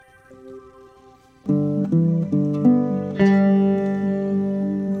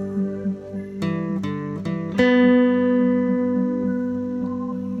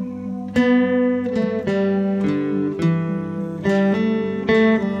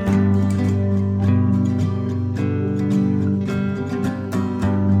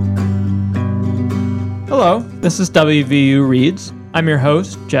Hello, this is WVU Reads. I'm your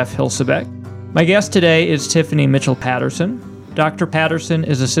host, Jeff Hilsebeck. My guest today is Tiffany Mitchell-Patterson. Dr. Patterson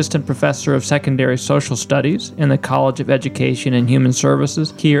is Assistant Professor of Secondary Social Studies in the College of Education and Human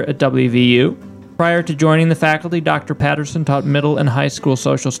Services here at WVU. Prior to joining the faculty, Dr. Patterson taught middle and high school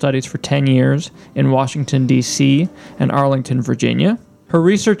social studies for 10 years in Washington, D.C. and Arlington, Virginia. Her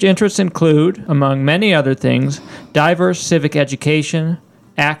research interests include, among many other things, diverse civic education,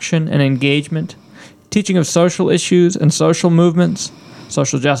 action and engagement, teaching of social issues and social movements,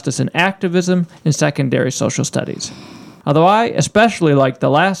 social justice and activism, and secondary social studies. Although I especially like the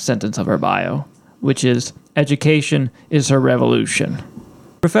last sentence of her bio, which is, education is her revolution.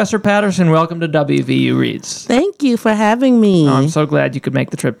 Professor Patterson, welcome to WVU Reads. Thank you for having me. Oh, I'm so glad you could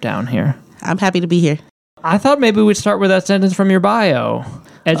make the trip down here. I'm happy to be here. I thought maybe we'd start with that sentence from your bio.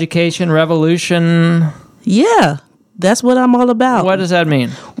 Education, revolution. Yeah, that's what I'm all about. What does that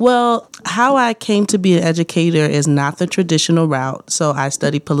mean? Well, how I came to be an educator is not the traditional route. So I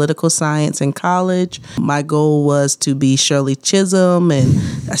studied political science in college. My goal was to be Shirley Chisholm, and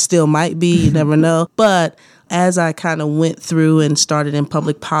I still might be, you never know. But as I kind of went through and started in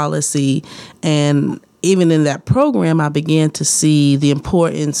public policy, and even in that program, I began to see the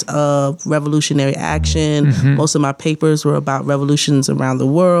importance of revolutionary action. Mm-hmm. Most of my papers were about revolutions around the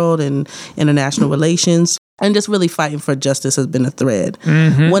world and international relations. And just really fighting for justice has been a thread.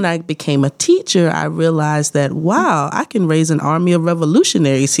 Mm-hmm. When I became a teacher, I realized that, wow, I can raise an army of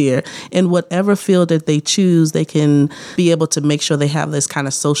revolutionaries here. In whatever field that they choose, they can be able to make sure they have this kind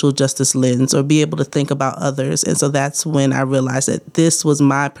of social justice lens or be able to think about others. And so that's when I realized that this was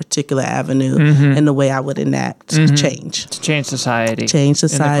my particular avenue and the way I would enact change. To change society. Change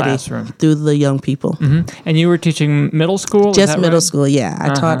society in the classroom. Through the young people. Mm-hmm. And you were teaching middle school? Just middle school, yeah.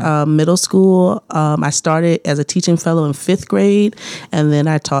 I taught middle school. I started as a teaching fellow in 5th grade, and then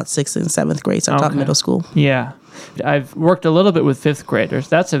I taught 6th and 7th grade, so I taught middle school. Yeah. I've worked a little bit with 5th graders.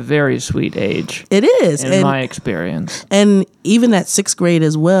 That's a very sweet age. It is. In my experience. And even at 6th grade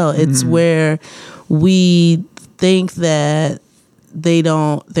as well, it's where we think that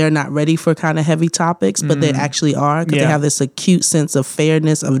they're not ready for kind of heavy topics, but they actually are, because they have this acute sense of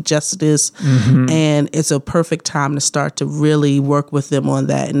fairness, of justice, and it's a perfect time to start to really work with them on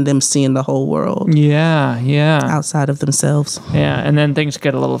that and them seeing the whole world. Outside of themselves. Yeah, and then things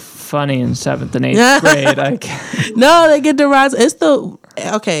get a little funny in 7th and 8th grade. No, they get to rise.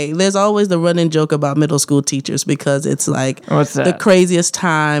 There's always the running joke about middle school teachers, because it's like the craziest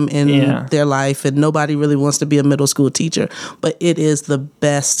time in their life, and nobody really wants to be a middle school teacher, but it is the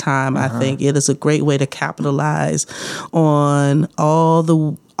best time. I think it is a great way to capitalize on all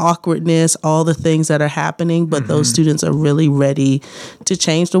the awkwardness, all the things that are happening, but those students are really ready to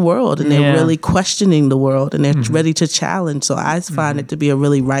change the world, and they're really questioning the world, and they're ready to challenge. So I find it to be a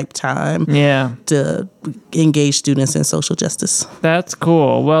really ripe time to engage students in social justice. That's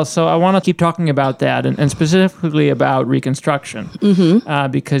cool. Well, so I want to keep talking about that, and specifically about Reconstruction,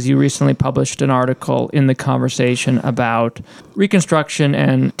 because you recently published an article in The Conversation about Reconstruction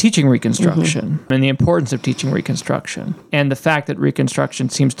and teaching Reconstruction, and the importance of teaching Reconstruction, and the fact that Reconstruction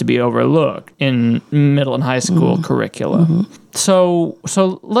seems to be overlooked in middle and high school curricula. So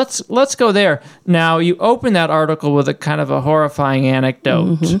let's go there. Now, you open that article with a kind of a horrifying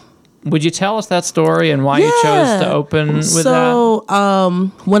anecdote. Would you tell us that story and why you chose to open with that?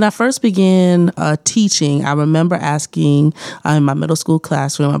 So when I first began teaching, I remember asking in my middle school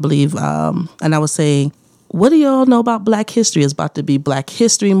classroom, I believe, and I was saying, what do y'all know about Black history? It's about to be Black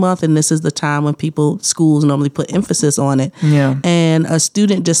History Month, and this is the time when schools normally put emphasis on it. Yeah. And a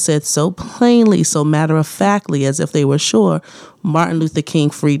student just said so plainly, so matter-of-factly, as if they were sure, Martin Luther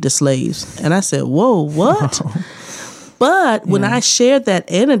King freed the slaves. And I said, whoa, what? But when I shared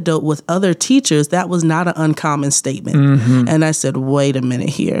that anecdote with other teachers, that was not an uncommon statement. And I said, wait a minute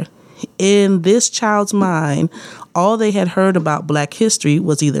here. In this child's mind, all they had heard about Black history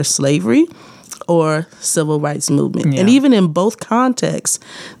was either slavery or civil rights movement. And even in both contexts,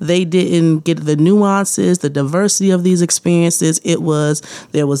 they didn't get the nuances, the diversity of these experiences.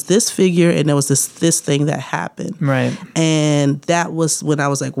 There was this figure and there was this thing that happened. Right. And that was when I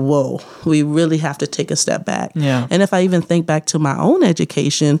was like, whoa, we really have to take a step back. Yeah. And if I even think back to my own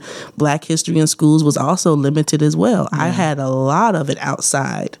education, Black history in schools was also limited as well. I had a lot of it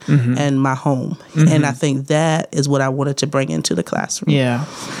outside and my home. And I think that is what I wanted to bring into the classroom. Yeah.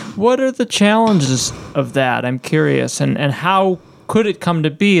 What are the challenges of that? I'm curious. And how could it come to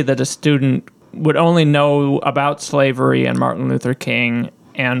be that a student would only know about slavery and Martin Luther King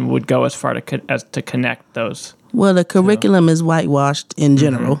and would go as far as to connect those? Well, the curriculum is whitewashed in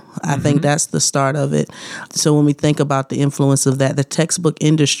general. I think that's the start of it. So when we think about the influence of that, the textbook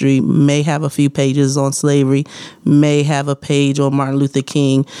industry may have a few pages on slavery, may have a page on Martin Luther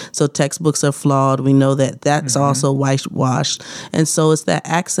King. So textbooks are flawed. We know that that's also whitewashed. And so it's that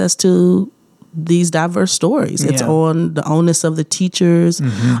access to these diverse stories. It's on the onus of the teachers,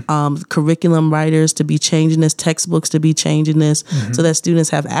 curriculum writers to be changing this, textbooks to be changing this, so that students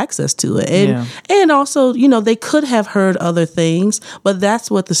have access to it. And also, they could have heard other things, but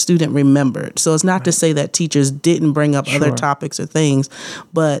that's what the student remembered. So it's not to say that teachers didn't bring up other topics or things,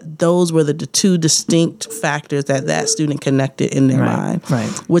 but those were the two distinct factors that student connected in their mind,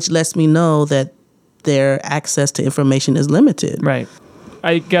 which lets me know that their access to information is limited. Right.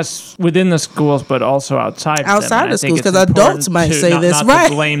 I guess within the schools, but also outside of the schools, because adults might say this, not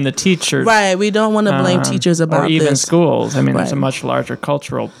to blame the teachers. Right, we don't want to blame teachers about this. Or even schools. I mean, there's a much larger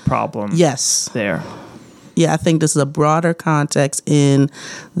cultural problem there. Yeah, I think this is a broader context in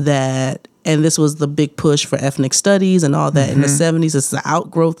that, and this was the big push for ethnic studies and all that in the 70s. It's the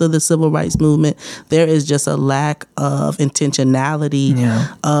outgrowth of the civil rights movement. There is just a lack of intentionality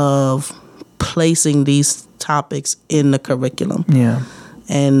of placing these topics in the curriculum. Yeah.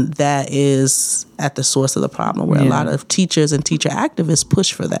 And that is at the source of the problem, where a lot of teachers and teacher activists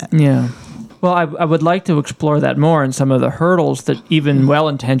push for that. Yeah. Well, I would like to explore that more and some of the hurdles that even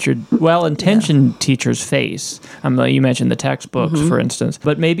well-intentioned teachers face. You mentioned the textbooks, for instance.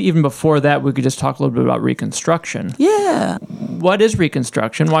 But maybe even before that, we could just talk a little bit about Reconstruction. Yeah. What is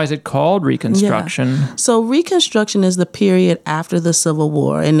Reconstruction? Why is it called Reconstruction? Yeah. So Reconstruction is the period after the Civil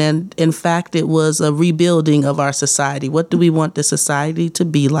War. And then, in fact, it was a rebuilding of our society. What do we want the society to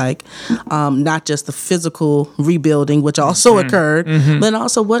be like? Not just the physical rebuilding, which also occurred, but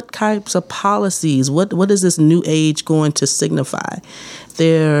also what types of policies, what is this new age going to signify?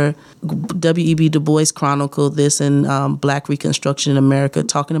 W.E.B. Du Bois chronicled this in Black Reconstruction in America,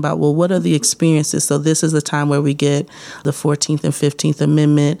 talking about, what are the experiences? So this is the time where we get the 14th and 15th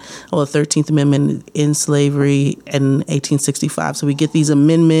Amendment, or the 13th Amendment in slavery in 1865. So we get these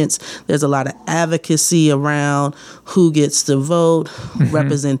amendments. There's a lot of advocacy around who gets to vote,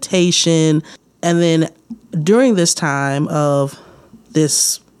 representation. And then during this time of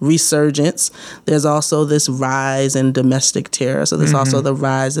this resurgence, there's also this rise in domestic terror. So there's also the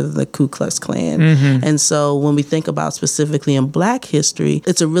rise of the Ku Klux Klan. And so when we think about specifically in Black history,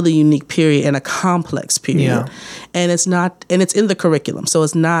 it's a really unique period and a complex period. Yeah. And it's in the curriculum. So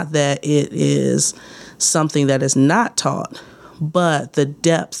it's not that it is something that is not taught, but the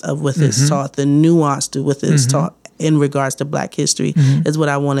depth of what is taught, the nuance to what is taught in regards to Black history is what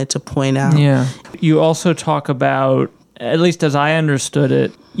I wanted to point out. Yeah. You also talk about, at least as I understood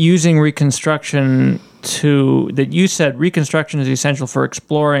it, using Reconstruction that you said Reconstruction is essential for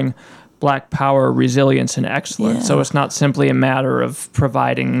exploring Black power, resilience, and excellence. Yeah. So it's not simply a matter of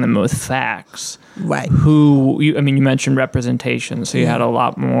providing them with facts. Right. You mentioned representation, so you had a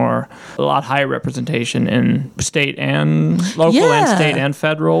lot higher representation in state and local and state and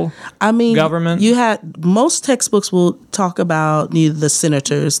federal government. You had, most textbooks will talk about the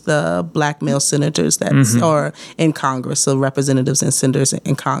senators, the Black male senators that are in Congress, so representatives and senators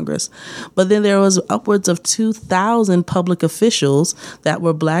in Congress. But then there was upwards of 2,000 public officials that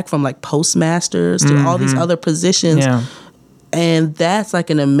were Black, from like postmasters to all these other positions. Yeah. And that's like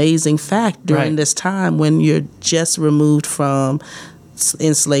an amazing fact during this time when you're just removed from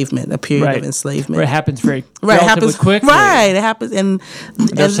enslavement, a period of enslavement. It happens relatively quickly. Right, it happens, and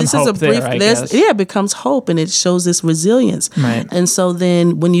this is a brief. It becomes hope, and it shows this resilience. Right. And so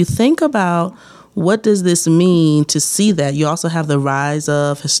then, when you think about what does this mean to see that, you also have the rise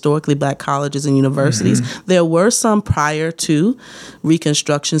of historically Black colleges and universities. There were some prior to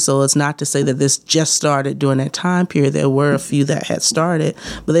Reconstruction, so it's not to say that this just started during that time period. There were a few that had started,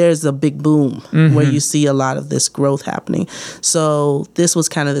 but there's a big boom where you see a lot of this growth happening. So this was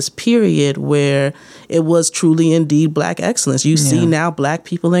kind of this period where it was truly indeed Black excellence. You see now Black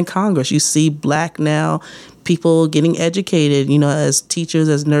people in Congress. You see Black now people getting educated, as teachers,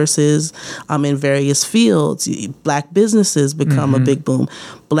 as nurses, in various fields. Black businesses become a big boom.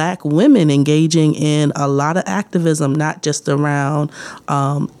 Black women engaging in a lot of activism, not just around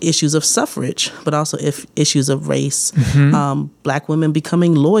issues of suffrage, but also issues of race. Black women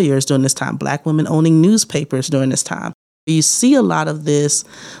becoming lawyers during this time. Black women owning newspapers during this time. You see a lot of this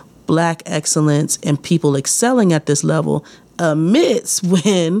Black excellence and people excelling at this level amidst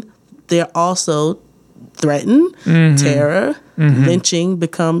when they're also threatened, terror, lynching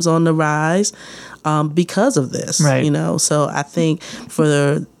becomes on the rise because of this. Right. So I think for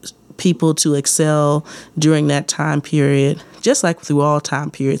the people to excel during that time period, just like through all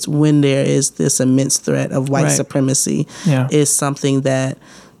time periods, when there is this immense threat of white supremacy, is something that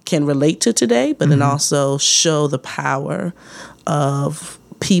can relate to today, but then also show the power of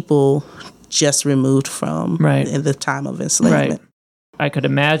people just removed from in the time of enslavement. Right. I could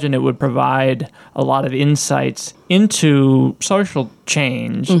imagine it would provide a lot of insights into social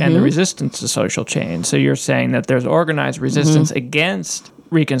change and the resistance to social change. So you're saying that there's organized resistance against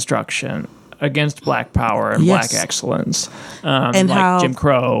Reconstruction, against Black power and Black excellence, and like how Jim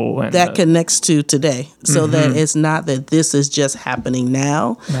Crow. And that connects to today. So that it's not that this is just happening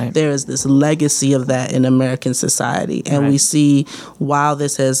now. Right. There is this legacy of that in American society. And we see while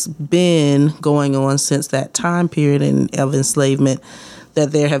this has been going on since that time period of enslavement,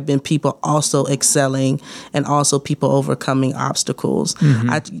 that there have been people also excelling and also people overcoming obstacles.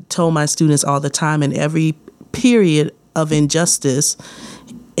 I told my students all the time, in every period of injustice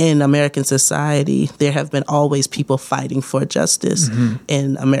in American society, there have been always people fighting for justice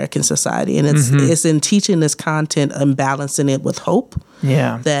in American society. And it's in teaching this content and balancing it with hope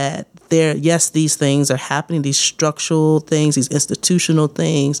that these things are happening, these structural things, these institutional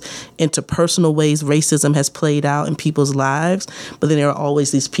things, interpersonal ways racism has played out in people's lives. But then there are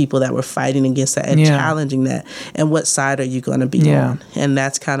always these people that were fighting against that and challenging that. And what side are you going to be on? And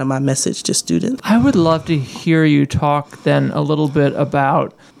that's kind of my message to students. I would love to hear you talk then a little bit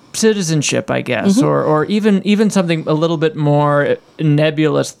about citizenship, I guess, or even something a little bit more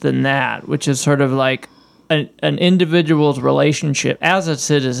nebulous than that, which is sort of like an individual's relationship as a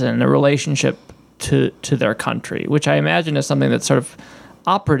citizen, a relationship to their country, which I imagine is something that's sort of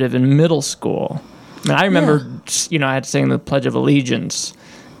operative in middle school. I mean, I remember, I had to sing the Pledge of Allegiance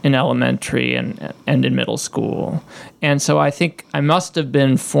in elementary and in middle school. And so I think I must have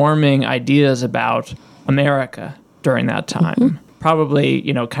been forming ideas about America during that time. Probably,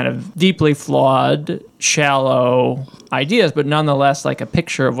 kind of deeply flawed, shallow ideas, but nonetheless like a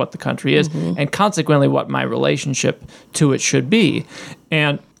picture of what the country is and consequently what my relationship to it should be.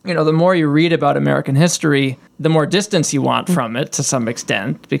 And, the more you read about American history, the more distance you want from it to some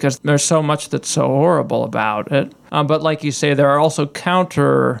extent, because there's so much that's so horrible about it. But like you say, there are also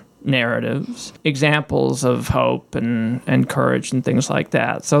counter narratives, examples of hope and courage and things like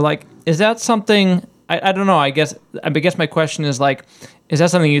that. So like, is that something... I don't know. I guess my question is like, is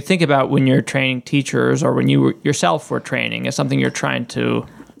that something you think about when you're training teachers or when you yourself were training? Is something you're trying to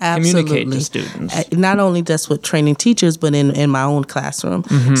communicate to students? Not only just with training teachers, but in my own classroom.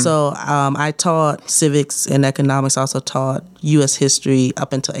 So I taught civics and economics. I also taught U.S. history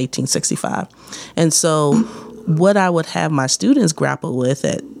up until 1865. And so what I would have my students grapple with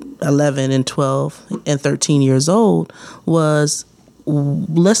at 11 and 12 and 13 years old was,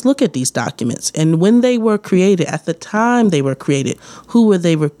 let's look at these documents. And when they were created, at the time they were created, who were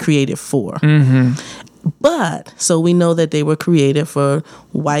they created for? But, so we know that they were created for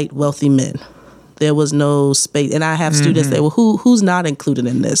white, wealthy men. There was no space. And I have students that, who's not included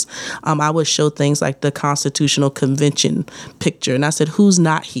in this? I would show things like the Constitutional Convention picture. And I said, who's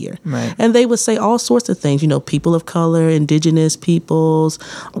not here? Right. And they would say all sorts of things, people of color, indigenous peoples,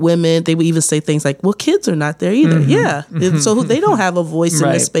 women. They would even say things like, well, kids are not there either. So they don't have a voice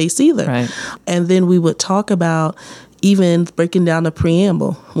in this space either. Right. And then we would talk about even breaking down the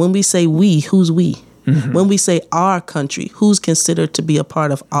preamble. When we say we, who's we? When we say our country, who's considered to be a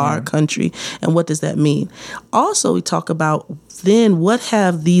part of our country, and what does that mean? Also, we talk about then what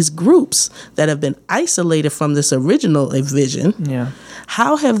have these groups that have been isolated from this original vision,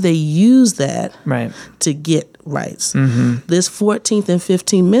 how have they used that to get rights? This 14th and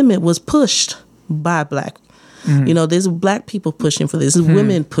 15th Amendment was pushed by Black. There's Black people pushing for this, there's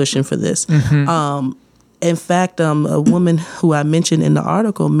women pushing for this. In fact, a woman who I mentioned in the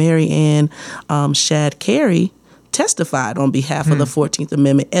article, Mary Ann Shadd Cary, testified on behalf of the 14th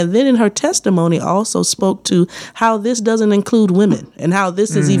Amendment. And then in her testimony also spoke to how this doesn't include women and how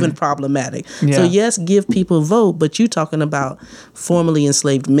this is even problematic. So yes, give people a vote, but you're talking about formerly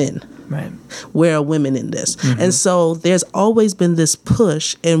enslaved men. Right. Where are women in this? And so there's always been this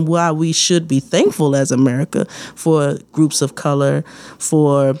push, and why we should be thankful as America for groups of color,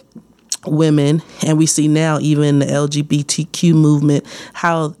 for women, and we see now even the LGBTQ movement,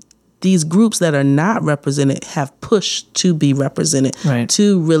 how these groups that are not represented have pushed to be represented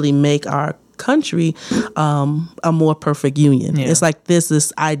to really make our country a more perfect union. It's like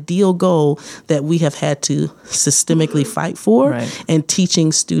this ideal goal that we have had to systemically fight for, and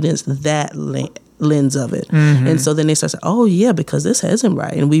teaching students that lens of it. And so then they start saying, oh yeah, because this isn't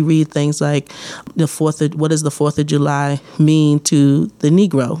right. And we read things like what does the 4th of July mean to the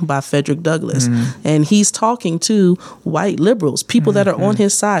Negro by Frederick Douglass. And he's talking to white liberals, people that are on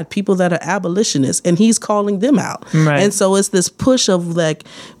his side, people that are abolitionists, and he's calling them out. Right. And so it's this push of like,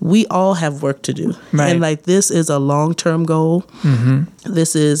 we all have work to do. Right. And like, this is a long-term goal.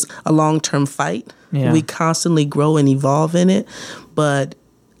 This is a long-term fight. Yeah. We constantly grow and evolve in it. But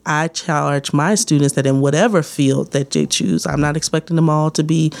I charge my students that in whatever field that they choose, I'm not expecting them all to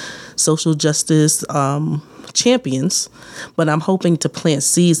be social justice champions, but I'm hoping to plant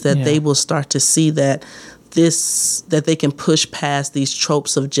seeds that they will start to see that they can push past these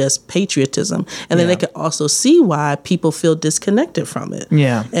tropes of just patriotism, and then they can also see why people feel disconnected from it,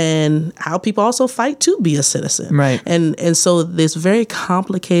 and how people also fight to be a citizen, right? And so this very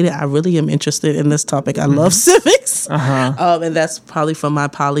complicated. I really am interested in this topic. I love civics, and that's probably from my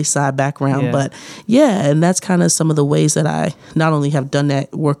poli-sci background, but and that's kind of some of the ways that I not only have done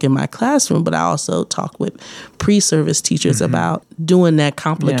that work in my classroom, but I also talk with pre-service teachers about doing that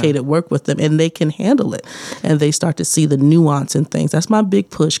complicated work with them, and they can handle it. And they start to see the nuance in things. That's my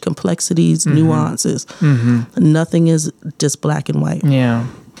big push: complexities, nuances. Nothing is just black and white. Yeah,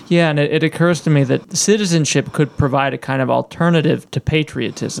 and it occurs to me that citizenship could provide a kind of alternative to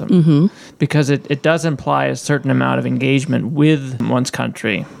patriotism, because it does imply a certain amount of engagement with one's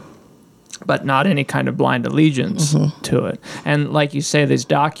country, but not any kind of blind allegiance to it. And like you say, these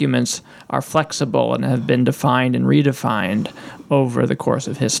documents are flexible and have been defined and redefined over the course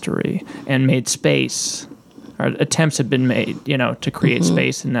of history and made space, or attempts have been made, to create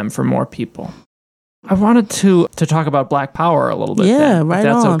space in them for more people. I wanted to talk about Black Power a little bit. Yeah, right if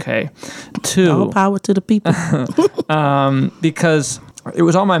that's on. okay. All power to the people. Because it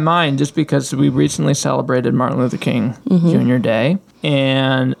was on my mind just because we recently celebrated Martin Luther King Jr. Day.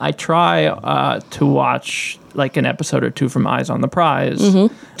 And I try to watch like an episode or two from Eyes on the Prize,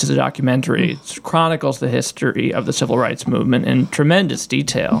 which is a documentary. It chronicles the history of the civil rights movement in tremendous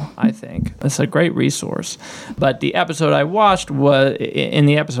detail, I think. It's a great resource. But the episode I watched in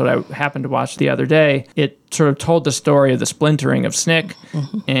the episode I happened to watch the other day, it sort of told the story of the splintering of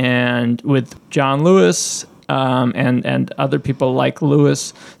SNCC, and with John Lewis and other people like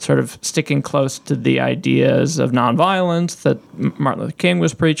Lewis sort of sticking close to the ideas of nonviolence that Martin Luther King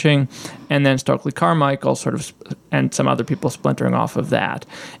was preaching, and then Stokely Carmichael and some other people splintering off of that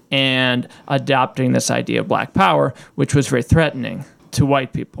and adopting this idea of Black Power, which was very threatening to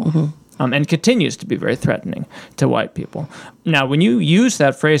white people. And continues to be very threatening to white people. Now, when you use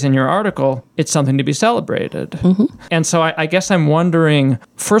that phrase in your article, it's something to be celebrated. And so I guess I'm wondering,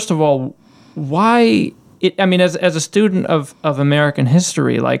 first of all, why... as a student of American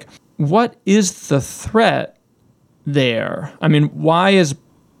history, like, what is the threat there? Why is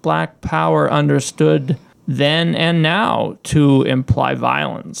Black Power understood then and now to imply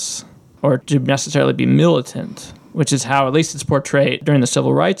violence or to necessarily be militant, which is how at least it's portrayed during the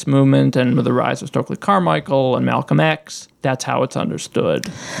Civil Rights Movement and with the rise of Stokely Carmichael and Malcolm X? That's how it's understood.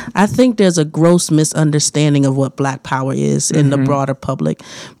 I think there's a gross misunderstanding of what Black Power is in the broader public,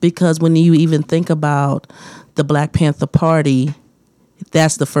 because when you even think about the Black Panther Party,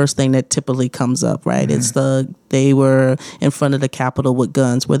 that's the first thing that typically comes up, right? It's they were in front of the Capitol with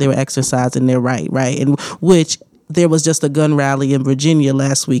guns, where they were exercising their right? And which there was just a gun rally in Virginia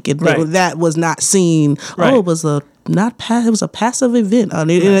last week, and that was not seen. Right. Oh, it was it was a passive event.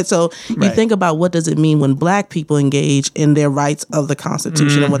 And so you think about, what does it mean when Black people engage in their rights of the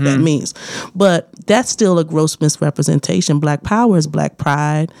Constitution and what that means. But that's still a gross misrepresentation. Black Power is Black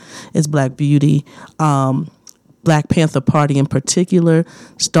pride, is Black beauty. Black Panther Party in particular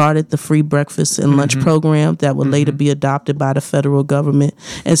started the free breakfast and lunch program that would later be adopted by the federal government.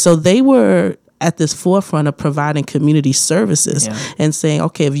 And so they were at this forefront of providing community services and saying,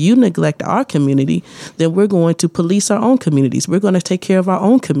 okay, if you neglect our community, then we're going to police our own communities. We're going to take care of our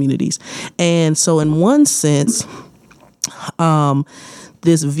own communities. And so in one sense,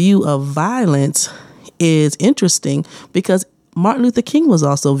 this view of violence is interesting, because Martin Luther King was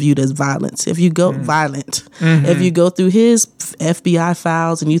also viewed as violence. If you go if you go through his FBI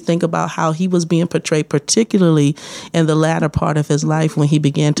files and you think about how he was being portrayed, particularly in the latter part of his life, when he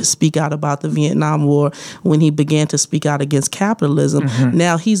began to speak out about the Vietnam War, when he began to speak out against capitalism,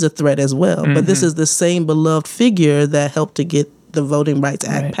 now he's a threat as well. But this is the same beloved figure that helped to get the Voting Rights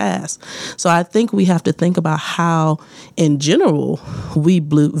Act passed. So I think we have to think about how, in general, we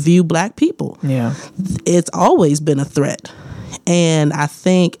view Black people. It's always been a threat. And I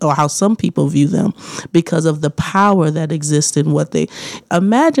think, or how some people view them, because of the power that exists in what they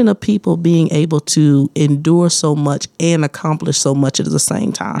imagine of people being able to endure so much and accomplish so much at the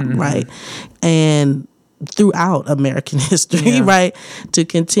same time, right? And throughout American history, right? To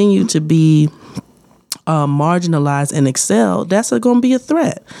continue to be marginalized and excel, that's going to be a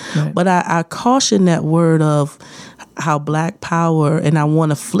threat. Right. But I caution that word of how Black power, and I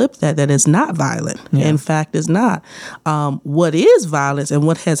want to flip that it's not violent. Yeah. In fact, it's not. What is violence and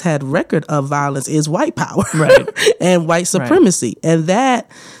what has had record of violence is white power, right? And white supremacy. Right. And that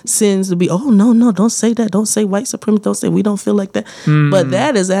seems to be, oh, no, don't say that. Don't say white supremacy. Don't say we don't feel like that. But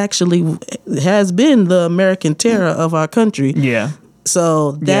that is actually, has been the American terror of our country. Yeah.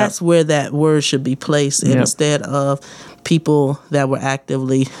 So that's where that word should be placed instead of people that were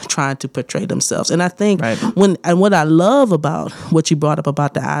actively trying to portray themselves. And I think what I love about what you brought up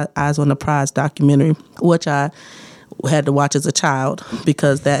about the Eyes on the Prize documentary, which I had to watch as a child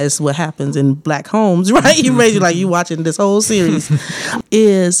because that is what happens in Black homes, right? You raise like you watching this whole series,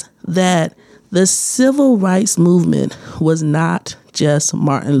 is that the civil rights movement was not just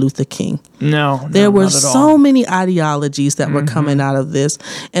Martin Luther King. No, there were so many ideologies that were coming out of this.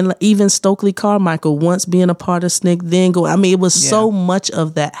 And even Stokely Carmichael once being a part of SNCC, then go. I mean, it was so much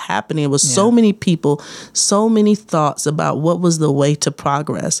of that happening. It was so many people, so many thoughts about what was the way to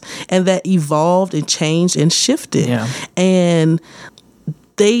progress. And that evolved and changed and shifted. Yeah. And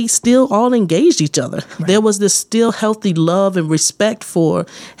they still all engaged each other. Right. There was this still healthy love and respect for,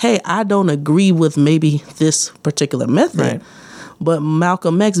 hey, I don't agree with maybe this particular method. Right. But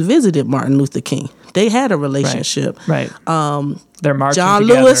Malcolm X visited Martin Luther King. They had a relationship. Right. They're marching John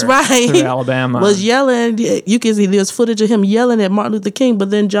together Lewis, through Alabama. Was yelling. You can see there's footage of him yelling at Martin Luther King,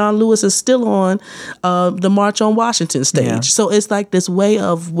 but then John Lewis is still on the March on Washington stage. Yeah. So it's like this way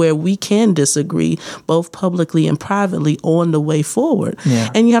of where we can disagree, both publicly and privately, on the way forward.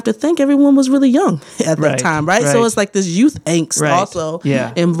 Yeah. And you have to think everyone was really young at that time, right? So it's like this youth angst also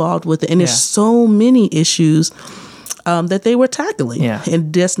involved with it. And there's so many issues that they were tackling,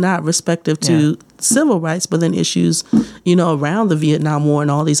 and just not respective to civil rights, but then issues, around the Vietnam War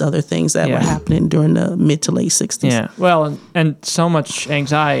and all these other things that were happening during the mid to late 60s. Yeah, well, and so much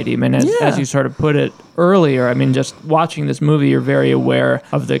anxiety. I mean, as you sort of put it earlier, I mean, just watching this movie, you're very aware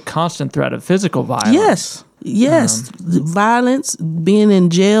of the constant threat of physical violence. Yes, violence, being in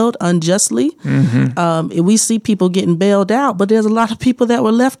jailed unjustly. We see people getting bailed out, but there's a lot of people that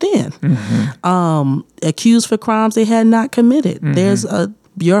were left in, accused for crimes they had not committed. There's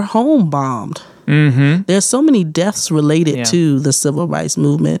your home bombed. There's so many deaths related to the civil rights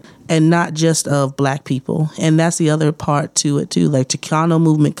movement, and not just of Black people. And that's the other part to it too. Like Chicano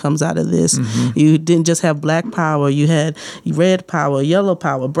movement comes out of this. You didn't just have Black power. You had red power, yellow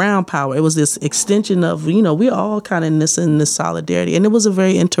power, brown power. It was this extension of, we're all kind of in this solidarity. And it was a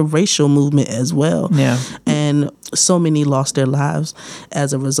very interracial movement as well. Yeah. And so many lost their lives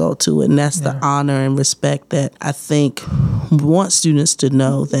as a result to it. And that's the honor and respect that I think we want students to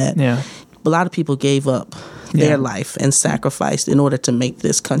know that a lot of people gave up their life and sacrificed in order to make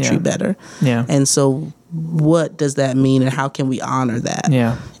this country better. Yeah. And so what does that mean, and how can we honor that?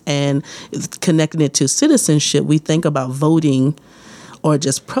 Yeah. And connecting it to citizenship, we think about voting or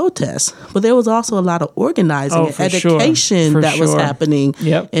just protests, but there was also a lot of organizing and education that was happening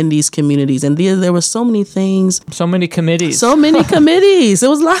in these communities. And there were so many things. So many committees. There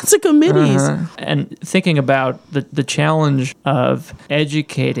was lots of committees. And thinking about the challenge of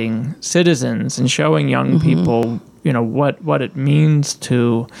educating citizens and showing young people, what it means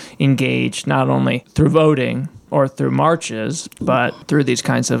to engage not only through voting or through marches, but through these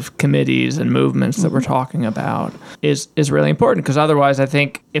kinds of committees and movements that we're talking about is really important. Because otherwise, I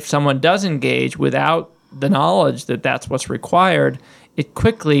think if someone does engage without the knowledge that that's what's required, it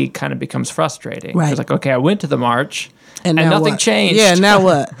quickly kind of becomes frustrating. Right. It's like, okay, I went to the march and nothing changed. Yeah, now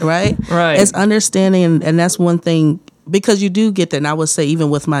what, right? Right. It's understanding, and that's one thing. Because you do get that, and I would say even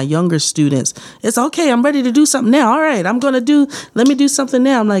with my younger students, it's okay, I'm ready to do something now. All right, let me do something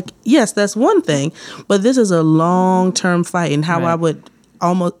now. I'm like, yes, that's one thing, but this is a long-term fight. And how I would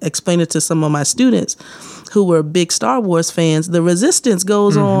almost explain it to some of my students who were big Star Wars fans, the resistance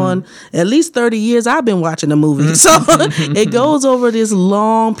goes on at least 30 years I've been watching the movie. So it goes over this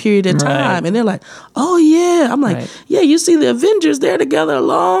long period of time. And they're like, oh, yeah. I'm like, yeah, you see the Avengers, they're together a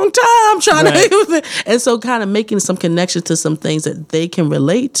long time trying to... And so kind of making some connections to some things that they can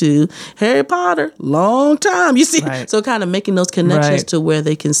relate to. Harry Potter, long time. You see? So kind of making those connections to where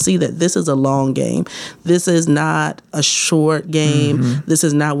they can see that this is a long game. This is not a short game. This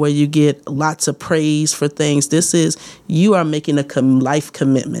is not where you get lots of praise for things. things. You are making a life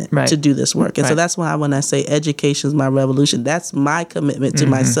commitment to do this work. And so that's why when I say education is my revolution, that's my commitment to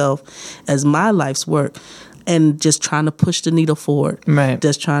myself as my life's work. And just trying to push the needle forward. Right.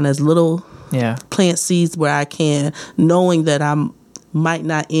 Just trying as little plant seeds where I can, knowing that I might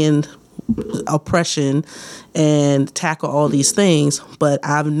not end oppression and tackle all these things, but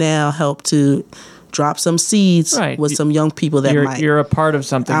I've now helped to drop some seeds with some young people that You're a part of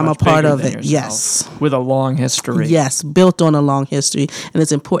something. I'm much a part bigger of than it. yourself, Yes. With a long history. Yes, built on a long history, and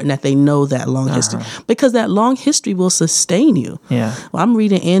it's important that they know that long history because that long history will sustain you. Yeah. Well, I'm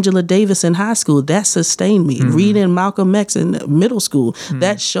reading Angela Davis in high school. That sustained me. Reading Malcolm X in middle school.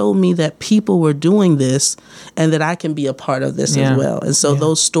 That showed me that people were doing this, and that I can be a part of this as well. And so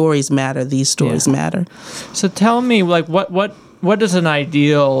those stories matter. These stories matter. So tell me, like, what does an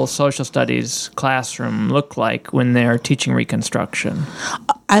ideal social studies classroom look like when they're teaching Reconstruction?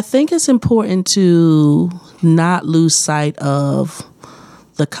 I think it's important to not lose sight of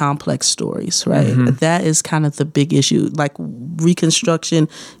the complex stories, right? That is kind of the big issue. Like Reconstruction,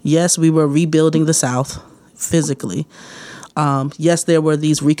 yes, we were rebuilding the South physically. Yes, there were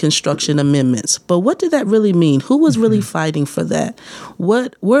these Reconstruction amendments, but what did that really mean? Who was really fighting for that?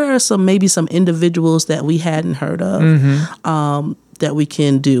 Where are maybe some individuals that we hadn't heard of that we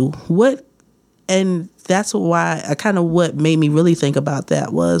can do? And that's why what made me really think about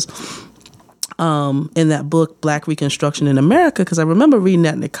that was in that book, Black Reconstruction in America, because I remember reading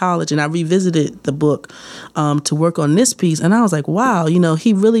that in college, and I revisited the book to work on this piece, and I was like, wow,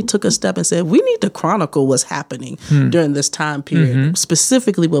 he really took a step and said, we need to chronicle what's happening during this time period,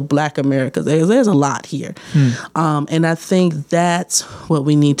 specifically with Black America. There's a lot here. And I think that's what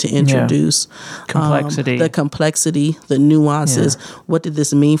we need to introduce. Complexity. The complexity, the nuances. What did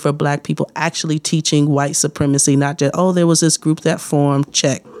this mean for Black people? Actually teaching white supremacy, not just, there was this group that formed,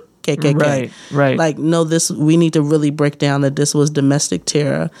 check. KKK. Right. Like, no, we need to really break down that this was domestic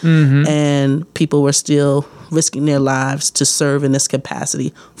terror and people were still risking their lives to serve in this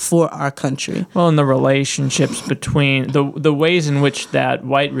capacity for our country. Well, and the relationships between the ways in which that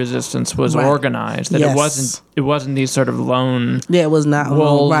white resistance was organized, that it wasn't these sort of lone it was not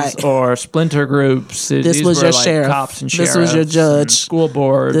wolves or splinter groups. This was your sheriff. Cops and sheriffs. This was your judge. School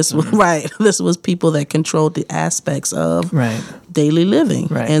board. This was people that controlled the aspects of daily living.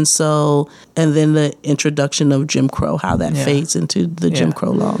 Right. And then the introduction of Jim Crow, how that fades into the Jim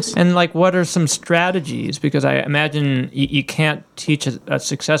Crow laws. And what are some strategies? Because I imagine you can't teach a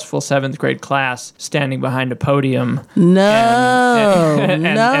successful 7th grade class standing behind a podium. And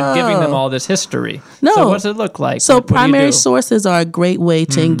giving them all this history. No. So what does it look like? So primary sources are a great way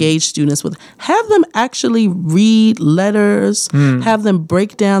to engage students with. Have them actually read letters. Have them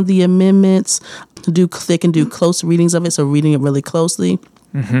break down the amendments. They can do close readings of it, so reading it really closely.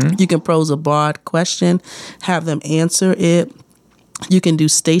 You can pose a broad question, have them answer it. You can do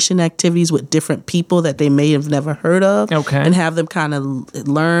station activities with different people that they may have never heard of, and have them kind of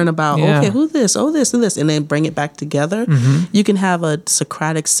learn about, who this, this, and this, and then bring it back together. You can have a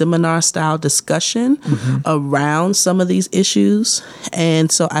Socratic seminar style discussion around some of these issues.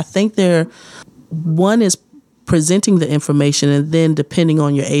 And so I think one is presenting the information, and then depending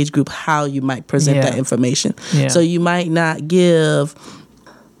on your age group, how you might present that information. So you might not give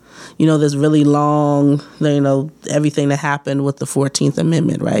this really long, everything that happened with the 14th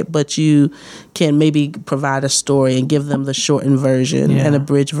Amendment, right? But you can maybe provide a story and give them the shortened version and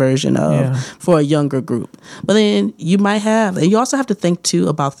abridged version for a younger group. But then you might and you also have to think too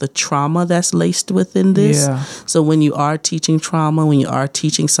about the trauma that's laced within this. So when you are teaching trauma, when you are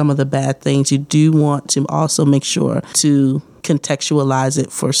teaching some of the bad things, you do want to also make sure to contextualize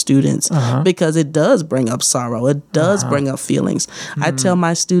it for students because it does bring up sorrow. It does bring up feelings. I tell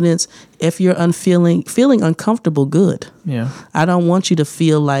my students, if you're feeling uncomfortable, good. I don't want you to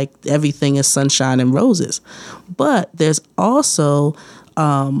feel like everything is sunshine and roses. But there's also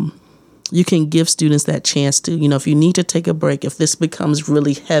you can give students that chance to, if you need to take a break, if this becomes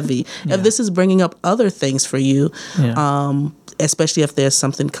really heavy, if this is bringing up other things for you, especially if there's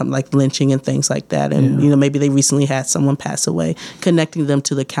something like lynching and things like that. And, maybe they recently had someone pass away, connecting them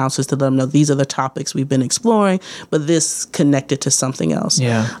to the counselors to let them know these are the topics we've been exploring, but this connected to something else.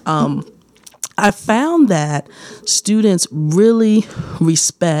 I found that students really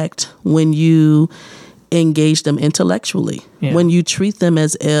respect when you engage them intellectually, when you treat them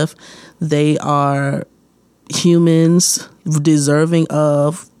as if they are humans deserving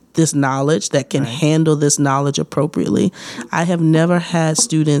of this knowledge, that can handle this knowledge appropriately. I have never had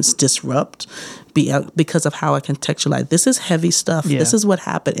students disrupt because of how I contextualize. This is heavy stuff. This is what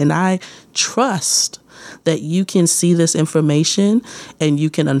happened. And I trust that you can see this information and you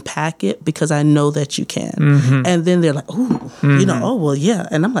can unpack it because I know that you can. And then they're like, ooh, oh, well, yeah.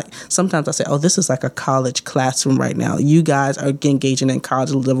 And I'm like, sometimes I say, oh, this is like a college classroom right now. You guys are engaging in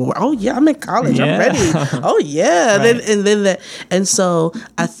college level work. Oh, yeah, I'm in college. I'm ready. Oh, yeah. Right. And so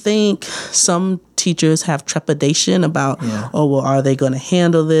I think some teachers have trepidation about, oh, well, are they going to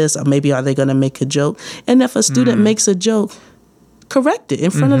handle this? Or maybe are they going to make a joke? And if a student makes a joke, correct it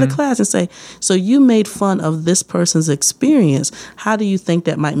in front of the class and say, so you made fun of this person's experience. How do you think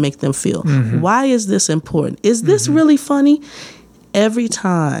that might make them feel? Why is this important? Is this really funny? Every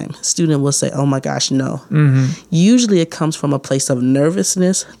time, student will say, oh my gosh, no. Usually it comes from a place of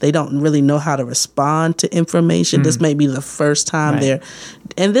nervousness. They don't really know how to respond to information. This may be the first time they're...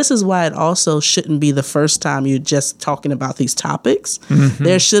 And this is why it also shouldn't be the first time you're just talking about these topics.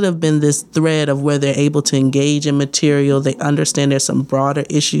 There should have been this thread of where they're able to engage in material. They understand there's some broader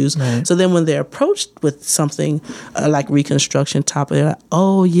issues. So then when they're approached with something like Reconstruction topic, they're like,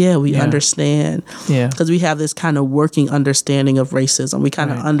 oh, yeah, we understand. Because we have this kind of working understanding of racism. We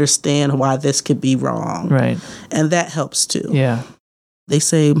kind of understand why this could be wrong. And that helps too. They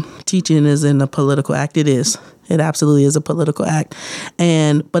say teaching isn't a political act. It is. It absolutely is a political act.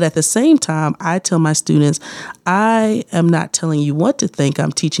 But at the same time, I tell my students, I am not telling you what to think.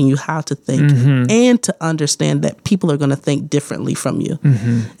 I'm teaching you how to think and to understand that people are going to think differently from you.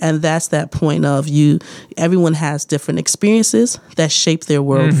 And that's that point of everyone has different experiences that shape their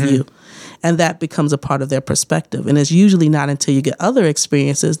worldview. And that becomes a part of their perspective. And it's usually not until you get other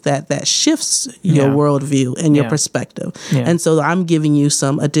experiences that shifts your worldview and your perspective. And so I'm giving you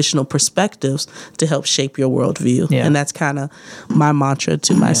some additional perspectives to help shape your worldview. And that's kind of my mantra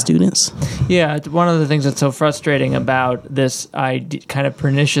to my students. Yeah, one of the things that's so frustrating about this kind of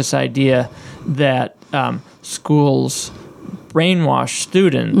pernicious idea that schools brainwash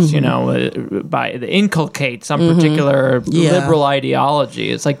students, by inculcate some particular liberal ideology.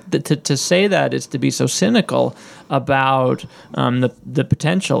 It's like to say that is to be so cynical about the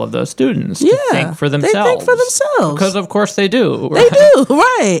potential of those students to think for themselves. They think for themselves. Because of course they do. Right? They do,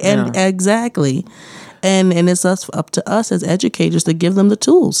 right. And exactly. And it's up to us as educators to give them the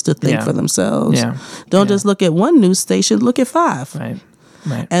tools to think for themselves. Don't just look at one news station, look at 5.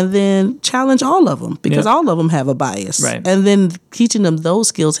 Right. And then challenge all of them because all of them have a bias. And then teaching them those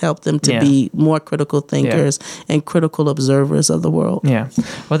skills help them to be more critical thinkers and critical observers of the world.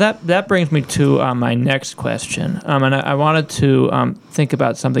 Well, that brings me to my next question. And I wanted to think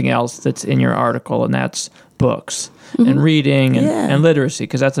about something else that's in your article, and that's books and reading and literacy,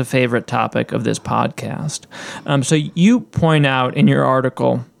 because that's a favorite topic of this podcast. So you point out in your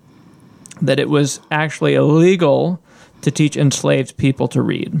article that it was actually illegal to teach enslaved people to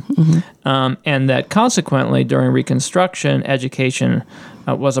read. And that consequently, during Reconstruction, education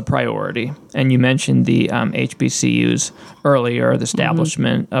was a priority. And you mentioned the HBCUs earlier, the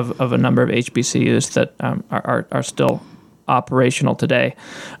establishment of a number of HBCUs that are still operational today.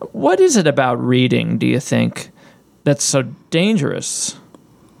 What is it about reading, do you think, that's so dangerous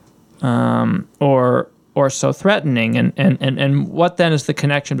or so threatening, and what then is the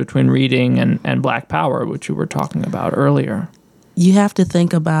connection between reading and Black Power, which you were talking about earlier? You have to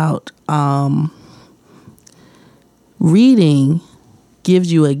think about reading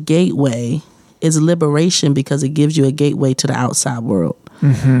gives you a gateway. It's liberation because it gives you a gateway to the outside world.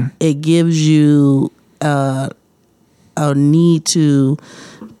 It gives you a need to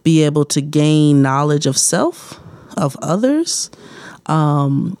be able to gain knowledge of self, of others,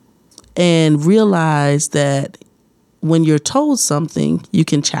 and realize that when you're told something, you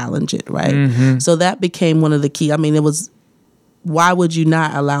can challenge it, right? So that became one of the key. I mean, it was, why would you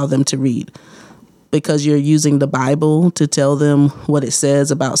not allow them to read? Because you're using the Bible to tell them what it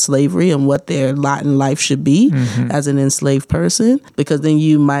says about slavery and what their lot in life should be as an enslaved person. Because then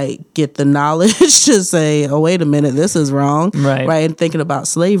you might get the knowledge to say, oh, wait a minute, this is wrong, right? And thinking about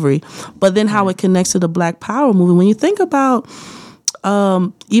slavery. But then how it connects to the Black Power movement. When you think about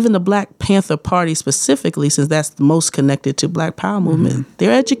even the Black Panther Party specifically, since that's the most connected to Black Power movement,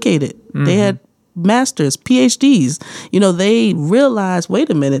 they're educated. They had masters, PhDs. They realized, wait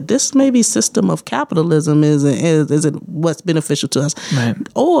a minute, this maybe system of capitalism isn't what's beneficial to us.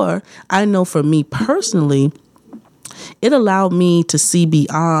 Or I know for me personally, it allowed me to see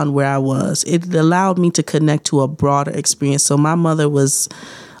beyond where I was. It allowed me to connect to a broader experience. So my mother was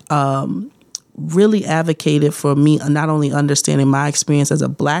really advocated for me not only understanding my experience as a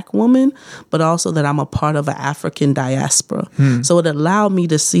Black woman, but also that I'm a part of an African diaspora. So it allowed me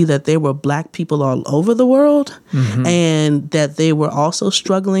to see that there were Black people all over the world, and that they were also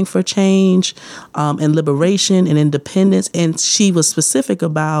struggling for change and liberation and independence. And she was specific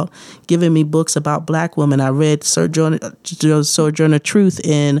about giving me books about Black women. I read Sojourner Truth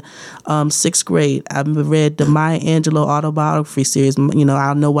in 6th grade. I read the Maya Angelou autobiography series,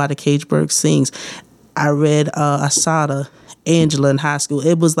 I'll Know Why the Cage Bird Sings. I read Asada Angela in high school.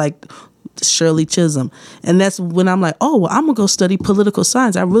 It was like Shirley Chisholm. And that's when I'm like, oh, well, I'm going to go study political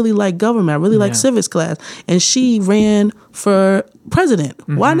science. I really like government. I really like civics class. And she ran for president.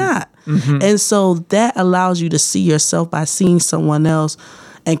 Why not? And so that allows you to see yourself by seeing someone else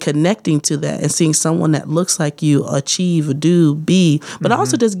and connecting to that and seeing someone that looks like you achieve, do, be, but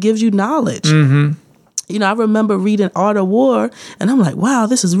also just gives you knowledge. I remember reading Art of War, and I'm like, wow,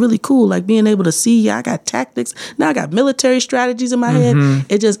 this is really cool. Like being able to see, I got tactics. Now I got military strategies in my head.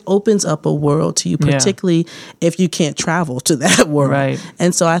 It just opens up a world to you, particularly if you can't travel to that world. Right.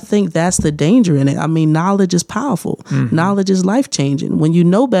 And so I think that's the danger in it. I mean, knowledge is powerful. Knowledge is life-changing. When you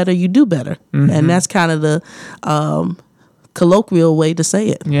know better, you do better. And that's kind of the colloquial way to say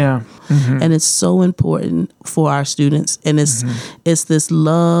it. Yeah. And it's so important for our students. And it's this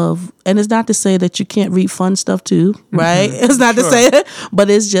love. And it's not to say that you can't read fun stuff too, right? It's not to say it, but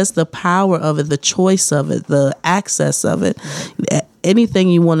it's just the power of it, the choice of it, the access of it. Anything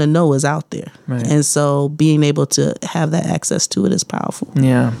you want to know is out there. Right. And so being able to have that access to it is powerful.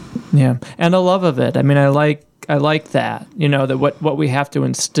 Yeah. Yeah. And the love of it. I mean, I like that, that what we have to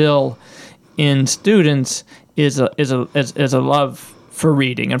instill in students is a love for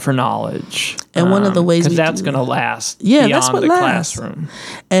reading and for knowledge. And one of the ways because that's going to last beyond that's what the lasts. classroom.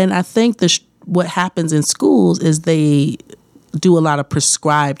 And I think what happens in schools is they do a lot of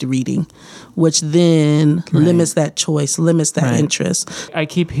prescribed reading, which then limits that choice, limits that interest. I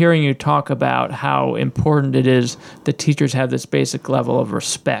keep hearing you talk about how important it is that teachers have this basic level of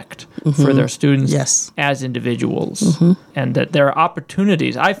respect for their students as individuals, and that there are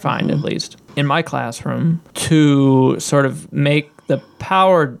opportunities, I find at least, in my classroom to sort of make the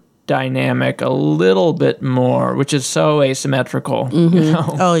power dynamic a little bit more, which is so asymmetrical,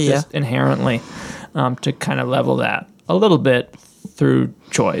 just inherently, to kind of level that a little bit through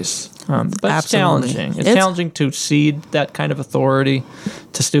choice. But it's challenging. It's challenging to cede that kind of authority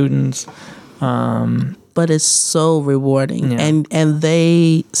to students. But it's so rewarding. And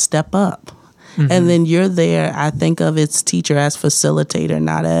they step up. And then you're there, I think of its teacher as facilitator,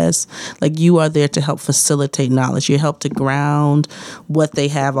 not as, like, you are there to help facilitate knowledge. You help to ground what they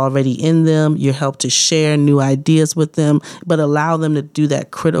have already in them. You help to share new ideas with them, but allow them to do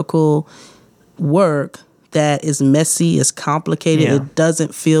that critical work that is messy, is complicated, it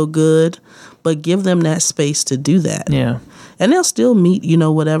doesn't feel good, but give them that space to do that. Yeah. And they'll still meet,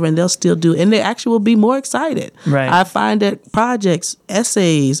 whatever, and they'll still do, and they actually will be more excited. Right. I find that projects,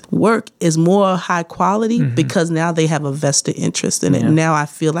 essays, work is more high quality because now they have a vested interest in it. Now I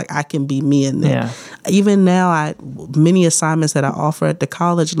feel like I can be me in there. Even now, many assignments that I offer at the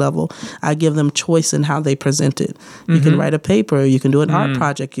college level, I give them choice in how they present it. You can write a paper, you can do an art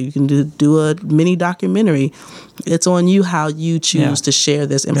project, you can do a mini documentary. It's on you how you choose to share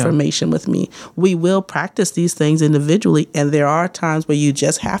this information with me. We will practice these things individually, and there are times where you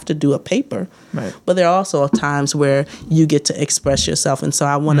just have to do a paper. Right. But there are also times where you get to express yourself. And so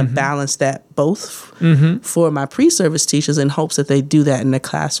I want to balance that both for my pre-service teachers in hopes that they do that in the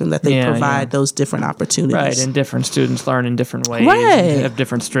classroom, that they provide those different opportunities. Right, and different students learn in different ways and have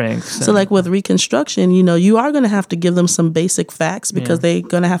different strengths. So like with Reconstruction, you are going to have to give them some basic facts because they're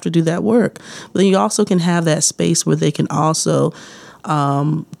going to have to do that work. But then you also can have that space where they can also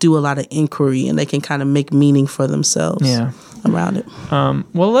do a lot of inquiry and they can kind of make meaning for themselves around it.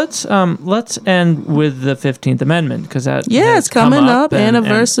 Well, let's end with the 15th Amendment because that it's coming up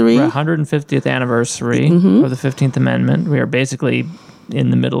anniversary, 150th anniversary of the 15th Amendment. We are basically in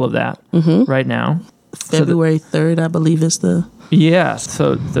the middle of that right now. February 3rd, I believe, is the... Yes.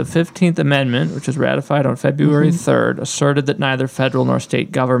 So the 15th Amendment, which was ratified on February 3rd, asserted that neither federal nor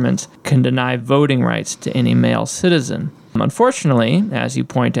state governments can deny voting rights to any male citizen. Unfortunately, as you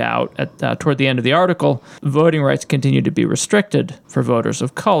point out toward the end of the article, voting rights continue to be restricted for voters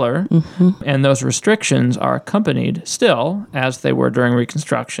of color, and those restrictions are accompanied still, as they were during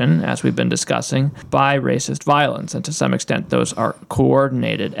Reconstruction, as we've been discussing, by racist violence, and to some extent those are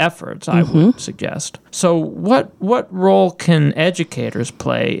coordinated efforts, I would suggest. So what role can educators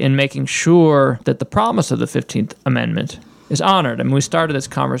play in making sure that the promise of the 15th Amendment is honored. I mean, we started this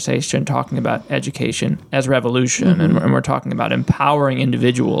conversation talking about education as revolution, and we're talking about empowering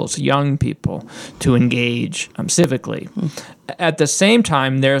individuals, young people, to engage civically. At the same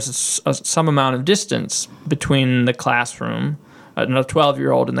time, there's some amount of distance between the classroom, a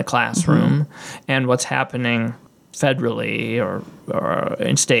 12-year-old in the classroom, and what's happening federally or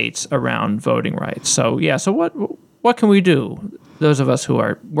in states around voting rights. So what can we do, those of us who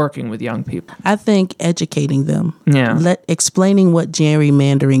are working with young people? I think educating them. Yeah. Explaining what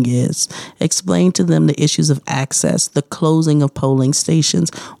gerrymandering is. Explain to them the issues of access, the closing of polling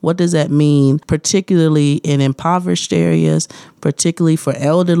stations. What does that mean, particularly in impoverished areas, particularly for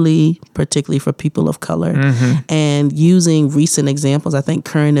elderly, particularly for people of color? And using recent examples, I think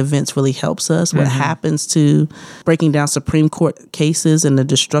current events really helps us. What happens to breaking down Supreme Court cases and the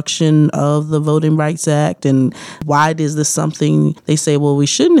destruction of the Voting Rights Act, and why is this something they say, well, we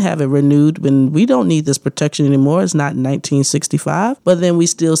shouldn't have it renewed when we don't need this protection anymore. It's not 1965. But then we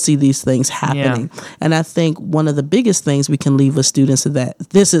still see these things happening. Yeah. And I think one of the biggest things we can leave with students is that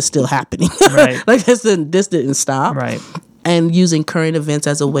this is still happening. Right. Like this didn't stop. Right. And using current events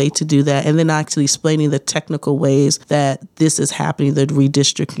as a way to do that, and then actually explaining the technical ways that this is happening, the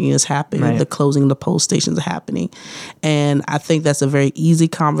redistricting is happening, right, the closing of the poll stations is happening. And I think that's a very easy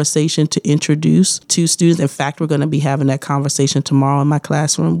conversation to introduce to students. In fact, we're going to be having that conversation tomorrow in my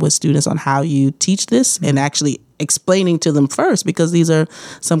classroom with students on how you teach this and actually explaining to them first, because these are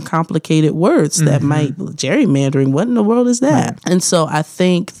some complicated words that might, gerrymandering, what in the world is that? Right. And so I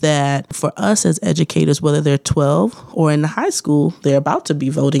think that for us as educators, whether they're 12 or in high school, they're about to be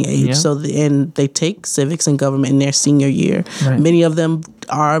voting age. Yeah. So and they take civics and government in their senior year. Right. Many of them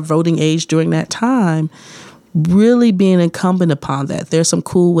are voting age during that time. Really being incumbent upon that. There's some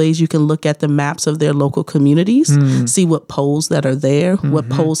cool ways you can look at the maps of their local communities, see what polls that are there, what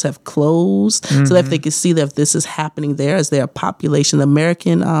polls have closed, so that they can see that if this is happening there, is there a population. The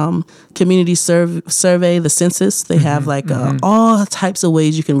American Community Survey, the census, they have like all types of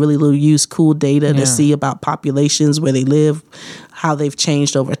ways you can really use cool data to see about populations, where they live, how they've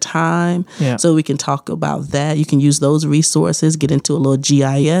changed over time. Yeah. So we can talk about that. You can use those resources, get into a little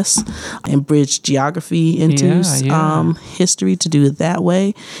GIS and bridge geography into history to do it that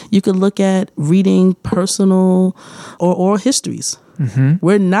way. You can look at reading personal or oral histories.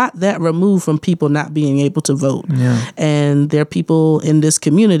 We're not that removed from people not being able to vote. Yeah. And there are people in this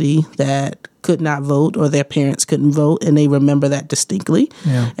community that could not vote, or their parents couldn't vote, and they remember that distinctly.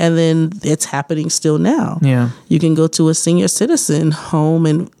 Yeah. And then it's happening still now. Yeah. You can go to a senior citizen home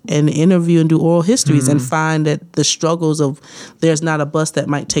and interview and do oral histories and find that the struggles of there's not a bus that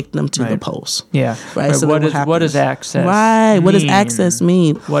might take them to the polls. Yeah. Right. So what does access mean? What does access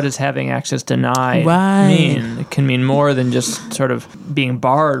mean? What does having access denied mean? It can mean more than just sort of being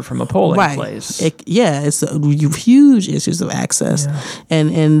barred from a polling place. It's huge issues of access. Yeah.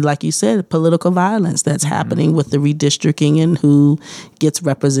 And like you said, political violence that's happening with the redistricting and who gets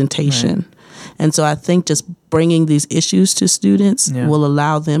representation. Right. And so I think just bringing these issues to students will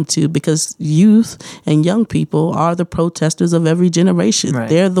allow them to, because youth and young people are the protesters of every generation. Right.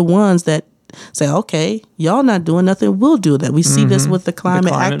 They're the ones that say, okay, y'all not doing nothing, we'll do that. We see this with the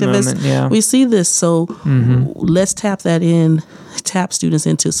climate activists. Movement, we see this. So let's tap students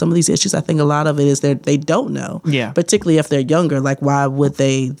into some of these issues. I think a lot of it is that they don't know, particularly if they're younger. Like, why would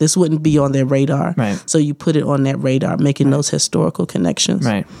they? This wouldn't be on their radar. Right. So you put it on that radar, making those historical connections.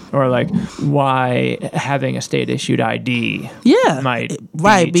 Right. Or like, why having a state-issued ID might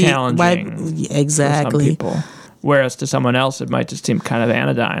be challenging exactly. for some people. Whereas to someone else, it might just seem kind of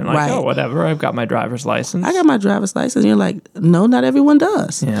anodyne. Like, oh, whatever, I've got my driver's license. I got my driver's license. And you're like, no, not everyone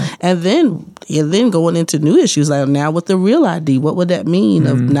does. Yeah. And then going into new issues, like now with the real ID, what would that mean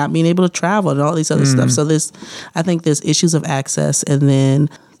of not being able to travel and all these other stuff? So I think there's issues of access, and then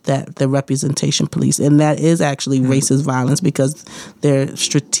that the representation police. And that is actually racist violence, because they're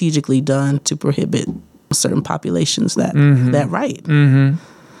strategically done to prohibit certain populations that right.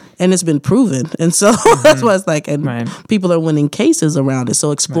 And it's been proven. And so that's why it's like, and people are winning cases around it. So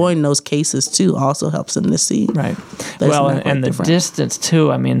exploring those cases too also helps them to see. Right. Well, and the distance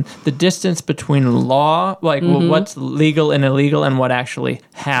too. I mean, the distance between law, like what's legal and illegal and what actually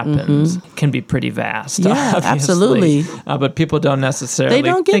happens can be pretty vast. Yeah, obviously. Absolutely. But people don't necessarily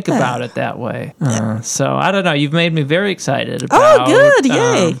think about it that way. So I don't know. You've made me very excited about,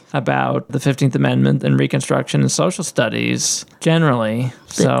 Yay. About the 15th Amendment and Reconstruction and social studies generally.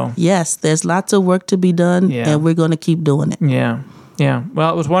 So yes, there's lots of work to be done, and we're going to keep doing it. Yeah. Yeah. Well,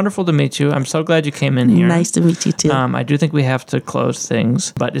 it was wonderful to meet you. I'm so glad you came in here. Nice to meet you, too. I do think we have to close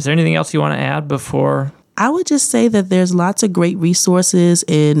things. But is there anything else you want to add before I would just say that there's lots of great resources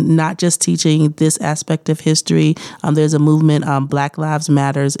in not just teaching this aspect of history. There's a movement, Black Lives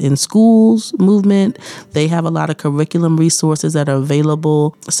Matters in Schools movement. They have a lot of curriculum resources that are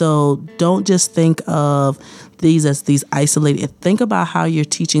available. So don't just think of these as these isolated. Think about how you're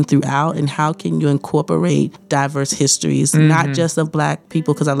teaching throughout and how can you incorporate diverse histories, not just of Black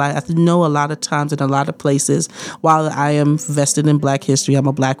people, because I know a lot of times in a lot of places, while I am vested in Black history, I'm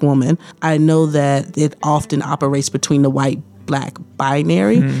a Black woman, I know that it often operates between the white Black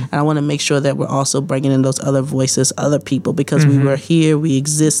binary, and I want to make sure that we're also bringing in those other voices, other people, because we were here, we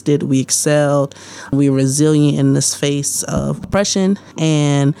existed, we excelled, we were resilient in this face of oppression,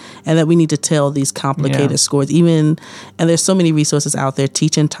 and that we need to tell these complicated stories. And there's so many resources out there: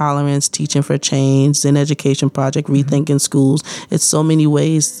 Teaching Tolerance, Teaching for Change, Zen Education Project, Rethinking Schools. It's so many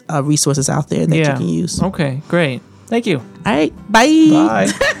ways, resources out there that you can use. Okay, great. Thank you. All right,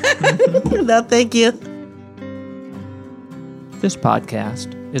 bye. No, thank you. This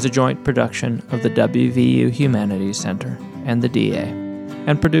podcast is a joint production of the WVU Humanities Center and the DA,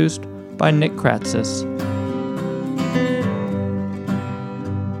 and produced by Nick Kratzis.